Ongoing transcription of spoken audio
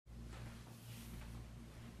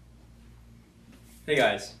Hey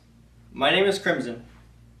guys, my name is Crimson,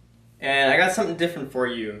 and I got something different for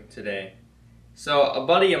you today. So a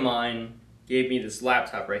buddy of mine gave me this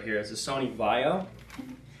laptop right here. It's a Sony Vaio.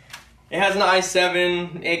 It has an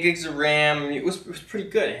i7, 8 gigs of RAM. It was pretty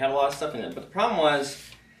good. It had a lot of stuff in it, but the problem was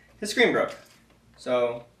the screen broke.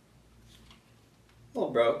 So a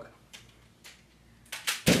little broke.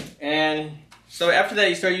 And so after that,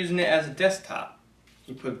 you start using it as a desktop.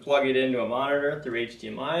 You plug it into a monitor through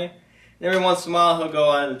HDMI. And every once in a while, he'll go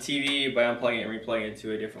on the TV by unplugging it and replugging it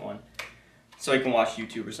to a different one, so he can watch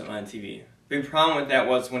YouTube or something on TV. Big problem with that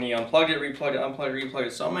was when he unplugged it, replugged it, unplugged it, replugged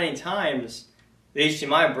it so many times, the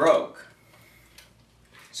HDMI broke.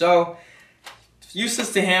 So,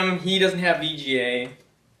 useless to him. He doesn't have VGA,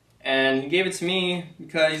 and he gave it to me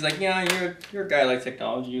because he's like, yeah, you're a guy like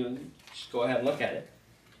technology. You just go ahead and look at it.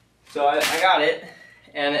 So I got it,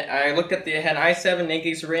 and I looked at it had an i7, 8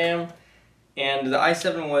 gigs of RAM. And the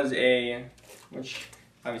i7 was which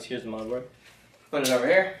obviously here's the motherboard. Put it over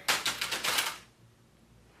here.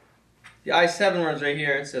 The i7 was right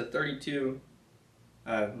here. It's a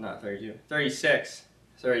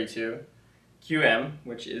 3632 QM,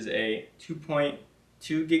 which is a 2.2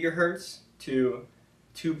 gigahertz to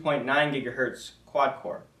 2.9 gigahertz quad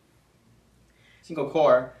core. Single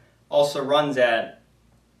core also runs at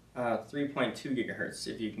 3.2 gigahertz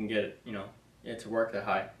if you can get it to work that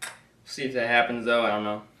high. See if that happens though, I don't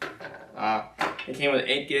know. It came with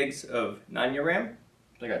 8 gigs of 9GB RAM.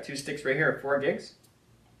 So I got 2 sticks right here of 4 gigs.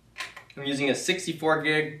 I'm using a 64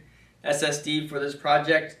 gig SSD for this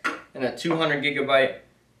project and a 200 gigabyte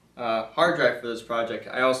hard drive for this project.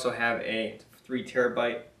 I also have a 3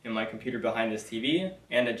 terabyte in my computer behind this TV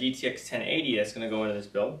and a GTX 1080 that's going to go into this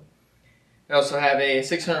build. I also have a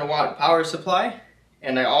 600 watt power supply,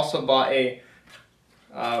 and I also bought a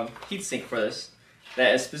heatsink for this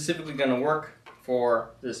that is specifically going to work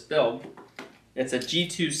for this build. It's a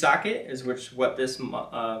G2 socket, is what this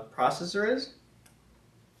processor is.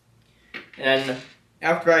 And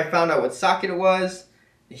after I found out what socket it was,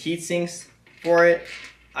 the heat sinks for it,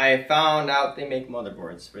 I found out they make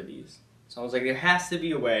motherboards for these. So I was like, there has to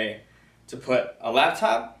be a way to put a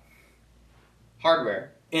laptop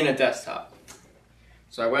hardware in a desktop.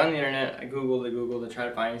 So I went on the internet, I googled to try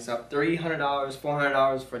to find stuff. $300,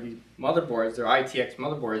 $400 for these motherboards. They're ITX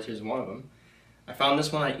motherboards. Here's one of them. I found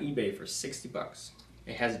this one on eBay for 60 bucks.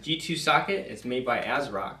 It has a G2 socket. It's made by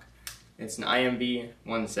ASRock. It's an IMB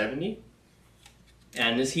 170.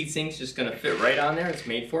 And this heatsink's just going to fit right on there. It's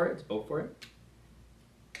made for it. It's built for it.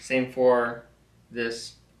 Same for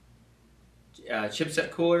this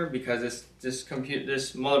chipset cooler, because this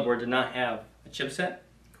motherboard did not have a chipset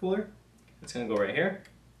cooler. It's going to go right here.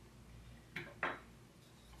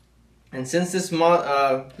 And since this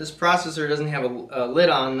processor doesn't have a lid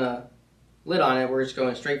on it, we're just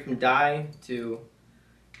going straight from die to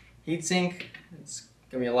heatsink. It's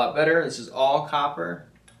going to be a lot better. This is all copper.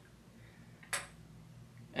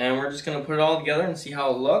 And we're just going to put it all together and see how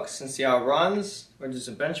it looks and see how it runs. We'll do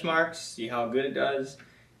some benchmarks, see how good it does,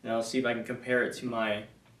 and I'll see if I can compare it to my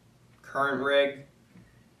current rig,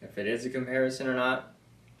 if it is a comparison or not.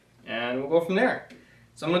 And we'll go from there.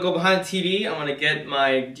 So I'm going to go behind the TV, I'm going to get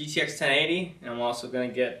my GTX 1080, and I'm also going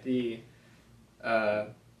to get the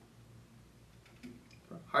hard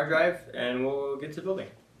drive, and we'll get to building.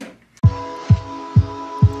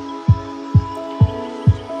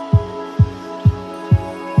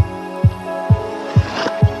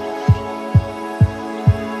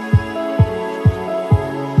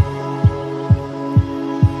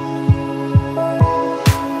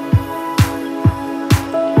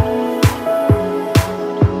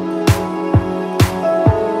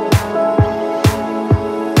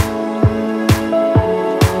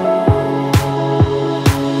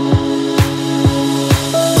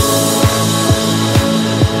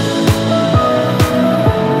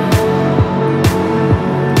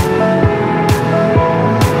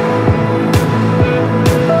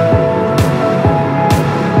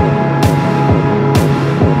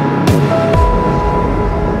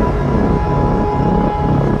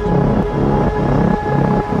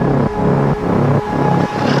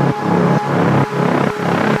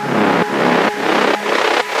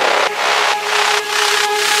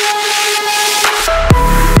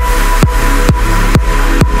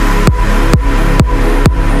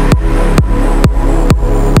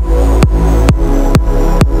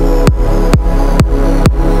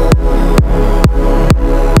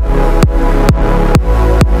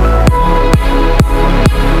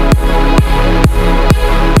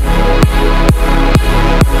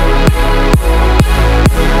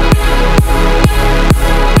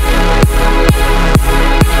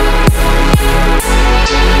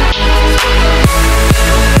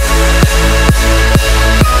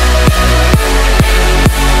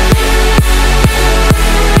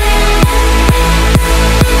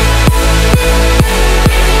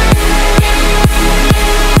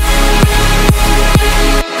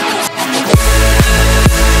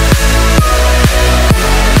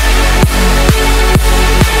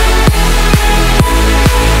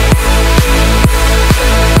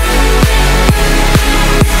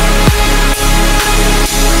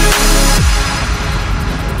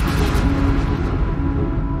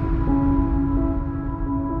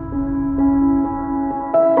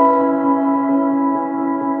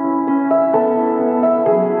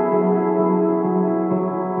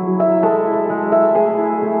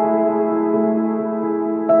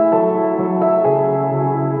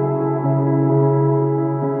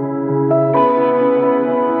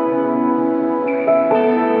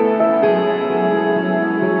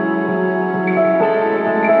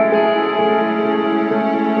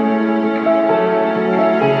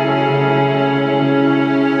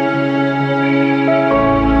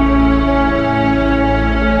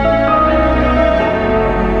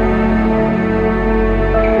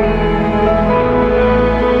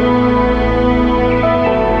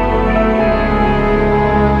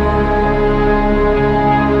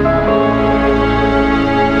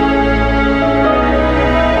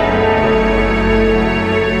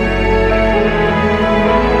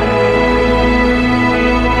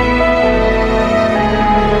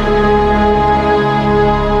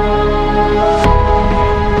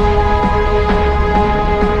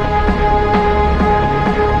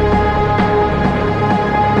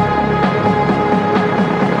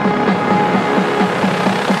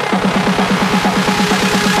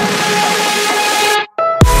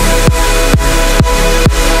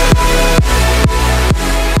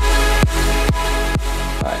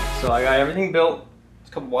 So I got everything built. There's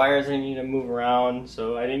a couple wires I need to move around,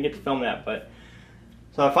 so I didn't get to film that, but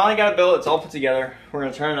so I finally got it built. It's all put together. We're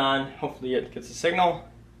gonna turn it on. Hopefully it gets a signal.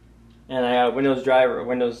 And I got a Windows drive or a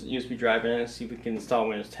Windows USB drive in it. See if we can install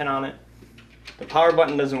Windows 10 on it. The power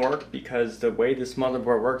button doesn't work because the way this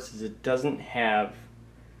motherboard works is it doesn't have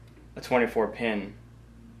a 24-pin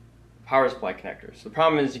power supply connector. So the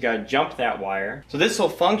problem is you gotta jump that wire. So this will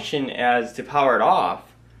function as to power it off,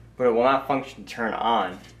 but it will not function to turn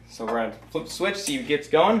on. So we're gonna flip the switch, see if it gets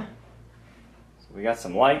going. So we got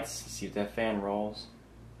some lights, see if that fan rolls.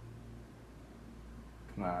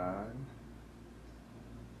 Come on.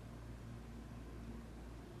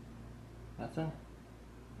 Nothing?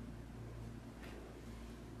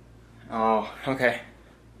 Oh, okay.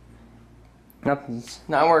 Nothing's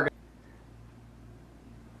not working.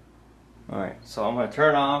 Alright, so I'm gonna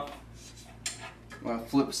turn it off. I'm gonna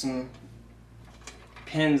flip some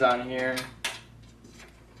pins on here.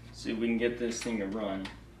 See if we can get this thing to run.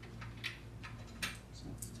 So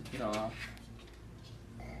let's take it off.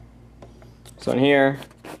 So in here,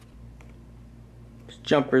 there's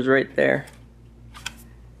jumpers right there.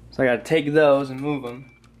 So I gotta take those and move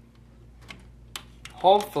them.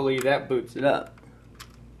 Hopefully that boots it up.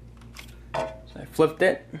 So I flipped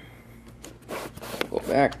it. Go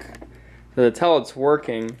back. So to tell it's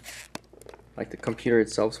working, like the computer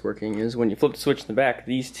itself's working, is when you flip the switch in the back,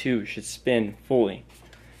 these two should spin fully.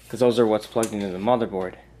 Because those are what's plugged into the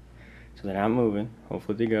motherboard. So they're not moving.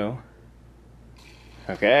 Hopefully they go.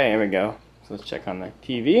 Okay, here we go. So let's check on the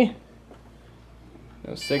TV.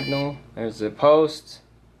 No signal. There's the post.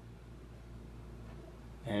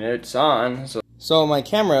 And it's on. So my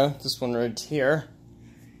camera, this one right here,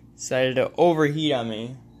 decided to overheat on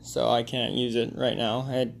me. So I can't use it right now.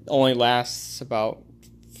 It only lasts about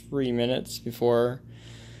 3 minutes before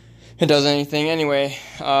it does anything. Anyway,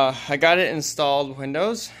 I got it installed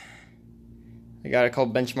Windows. I got a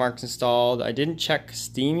couple benchmarks installed. I didn't check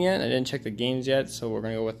Steam yet. I didn't check the games yet, so we're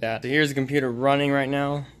gonna go with that. So here's the computer running right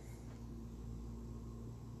now.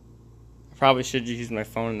 I probably should use my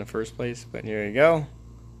phone in the first place, but here you go.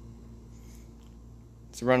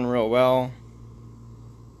 It's running real well.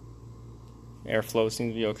 Airflow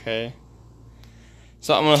seems to be okay.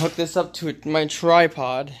 So I'm gonna hook this up to my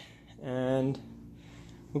tripod and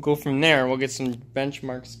we'll go from there. We'll get some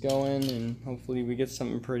benchmarks going and hopefully we get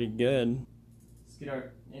something pretty good. Let's get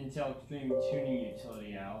our Intel Extreme tuning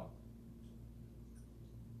utility out.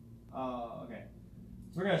 Okay.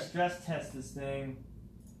 So we're gonna stress test this thing.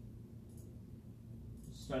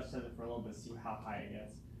 Stress test it for a little bit, see how high it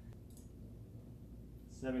gets.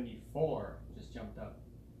 74 just jumped up.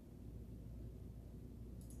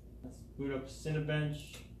 Let's boot up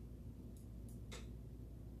Cinabench.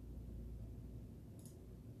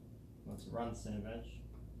 Let's run Cinabench.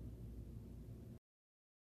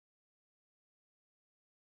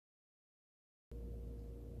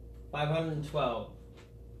 $512.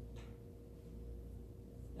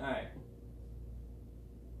 Alright.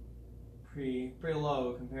 Pretty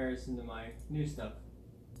low comparison to my new stuff.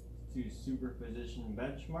 To Superposition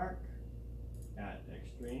Benchmark at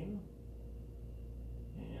Extreme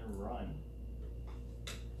and run.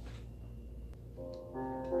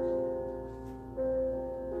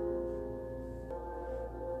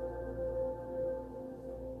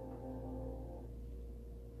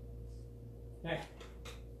 Okay,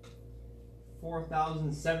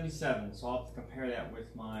 4,077. So I'll have to compare that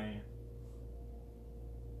with my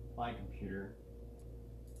computer.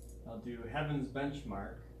 I'll do Heaven's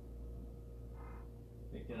Benchmark.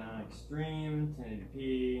 Pick it on Extreme,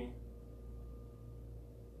 1080p,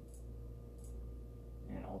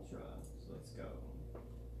 and Ultra. So let's go.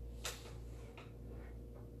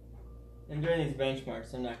 And during these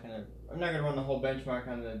benchmarks, I'm not gonna run the whole benchmark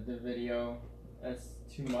on the video. That's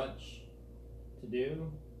too much to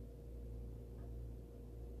do.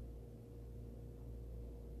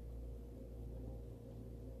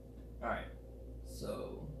 All right.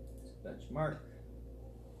 So let's benchmark.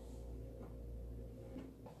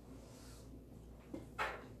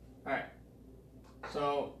 Alright,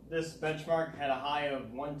 so this benchmark had a high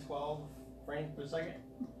of 112 frames per second,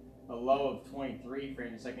 a low of 23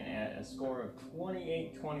 frames per second, and a score of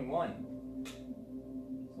 2821. So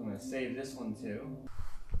I'm going to save this one too.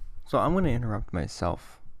 So I'm going to interrupt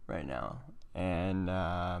myself right now. And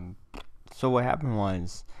so what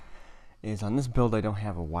happened is on this build I don't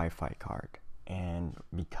have a Wi-Fi card. And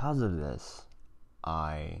because of this,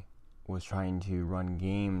 I was trying to run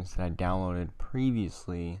games that I downloaded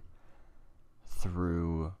previously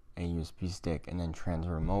through a USB stick and then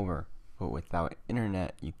transfer them over, but without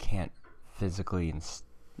internet you can't physically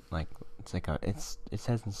it's like it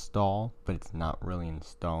says install, but it's not really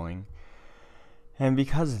installing. And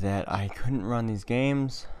because of that, I couldn't run these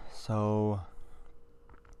games, so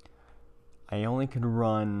I only could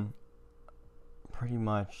run pretty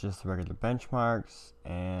much just regular benchmarks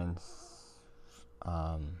and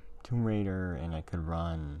Tomb Raider, and I could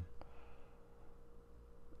run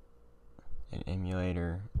an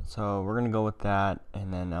emulator. So we're gonna go with that,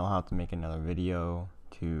 and then I'll have to make another video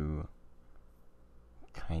to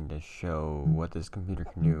kind of show what this computer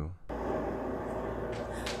can do.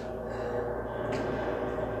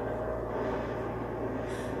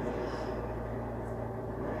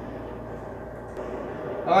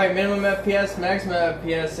 Alright, minimum FPS, maximum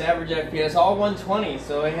FPS, average FPS, all 120,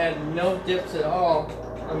 so I had no dips at all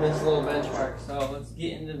on this little benchmark. So let's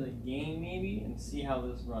get into the game maybe and see how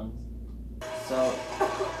this runs. So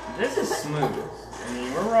this is smooth. I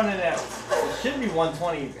mean, we're running at, it should be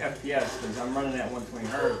 120 FPS because I'm running at 120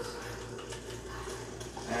 Hertz.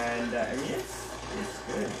 And I mean, it's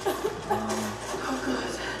good. Oh,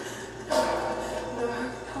 good.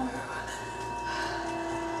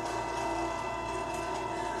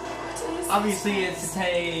 Obviously, it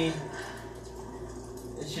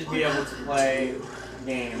should be able to play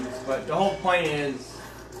games, but the whole point is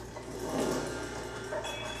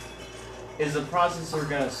the processor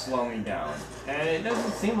going to slow me down? And it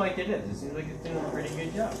doesn't seem like it is. It seems like it's doing a pretty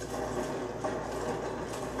good job.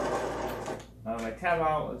 I tab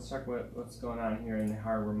out. Let's check what's going on here in the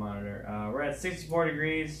hardware monitor. We're at 64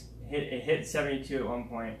 degrees. It hit 72 at one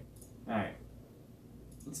point. All right.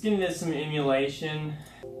 Let's get into some emulation.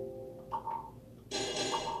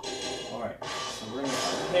 All right. So we're in the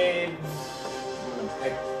arcade. I'm gonna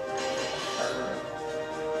pick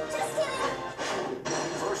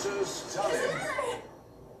versus Cinabench.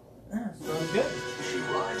 Sounds good. She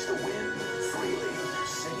rides the wind freely,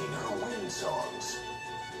 singing her wind songs.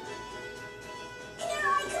 Here I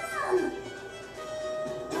come!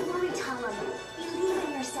 Don't worry, Tom. Believe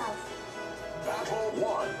in yourself. Battle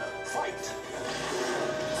 1, fight!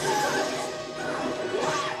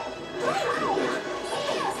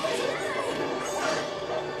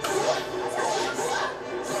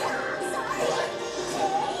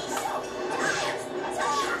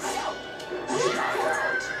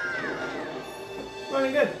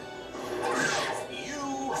 Running good.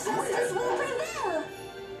 You Justice win! will prevail!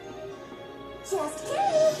 Just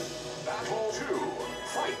kidding! Battle 2,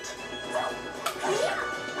 fight!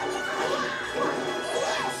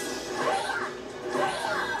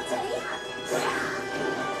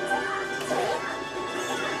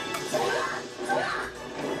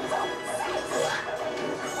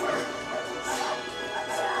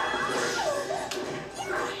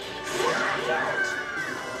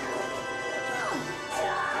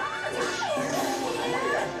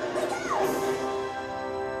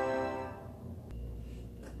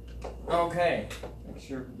 Okay, make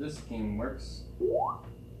sure this game works.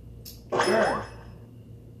 Sure.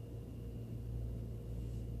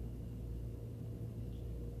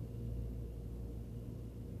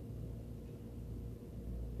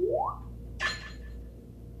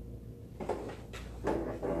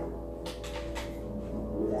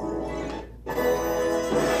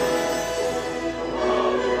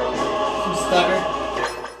 Some stutter.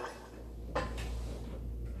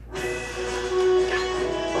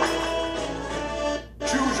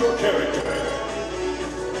 Choose your character.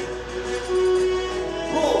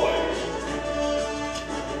 Roy!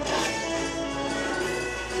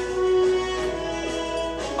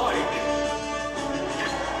 Ike!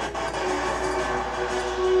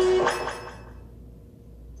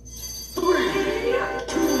 3,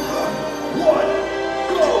 2, 1,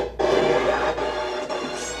 go!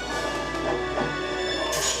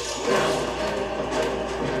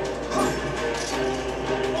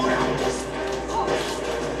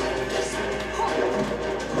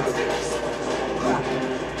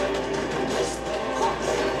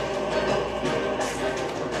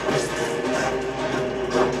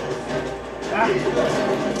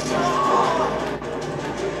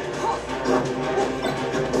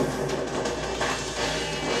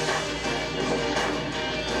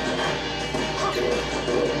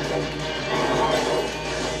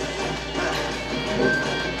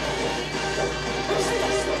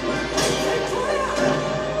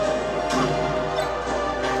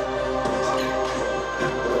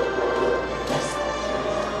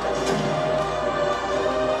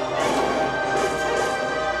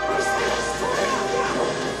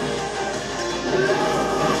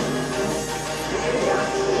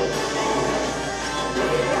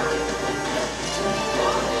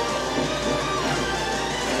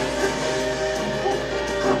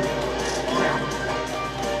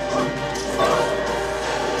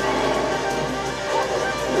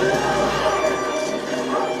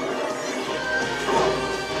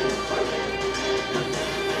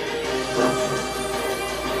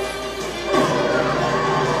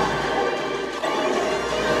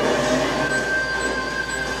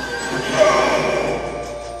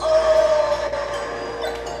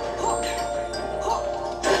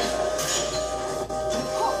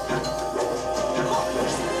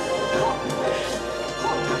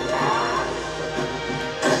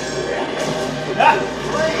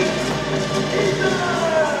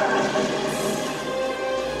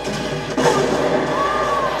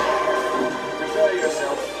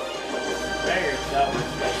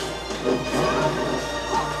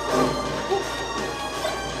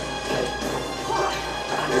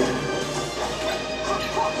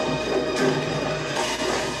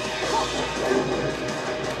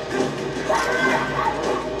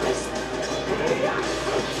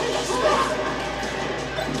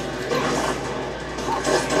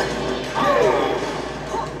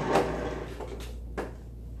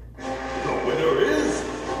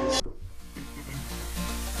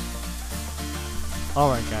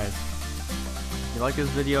 Alright guys, if you like this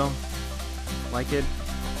video, like it.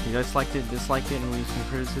 If you disliked it, dislike it, and leave some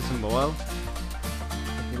criticism below.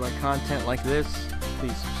 If you like content like this,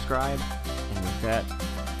 please subscribe. And with that,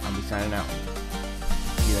 I'll be signing out.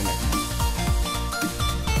 See you next time.